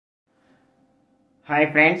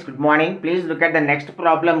Hi friends, good morning. Please look at the next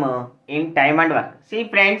problem in time and work. See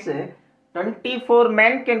friends, 24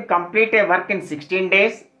 men can complete a work in 16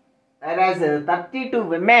 days, whereas 32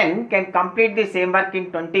 women can complete the same work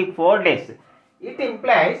in 24 days. It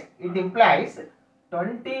implies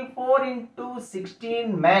 24 into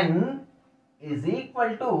 16 men is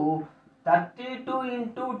equal to 32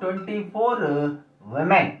 into 24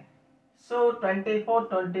 women. So 24,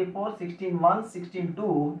 24, 16, 1, 16,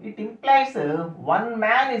 2. It implies one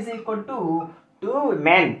man is equal to two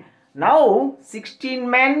men. Now 16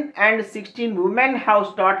 men and 16 women have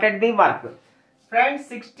started the work. Friends,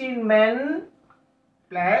 16 men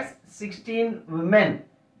plus 16 women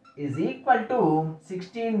is equal to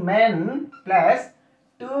 16 men plus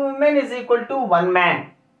 2 women is equal to 1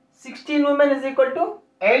 man. 16 women is equal to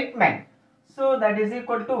 8 men. So that is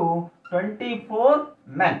equal to 24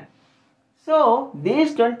 men. So,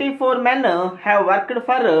 these 24 men have worked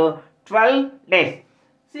for 12 days.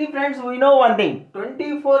 See friends, we know one thing.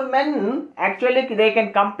 24 men, actually they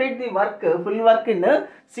can complete the work, full work in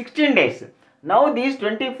 16 days. Now, these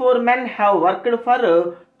 24 men have worked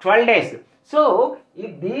for 12 days. So,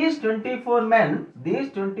 if these 24 men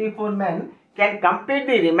can complete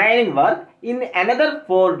the remaining work in another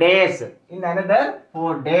 4 days.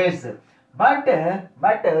 But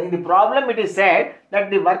in the problem it is said that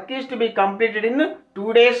the work is to be completed in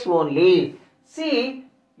 2 days only. See,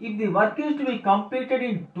 if the work is to be completed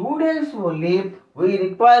in 2 days only, we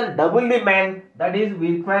require double the men, that is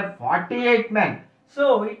we require 48 men.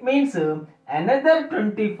 So it means another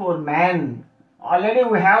 24 men. Already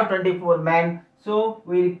we have 24 men. So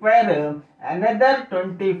we require another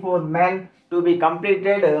 24 men to be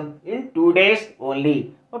completed in 2 days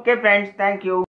only. Okay friends, thank you.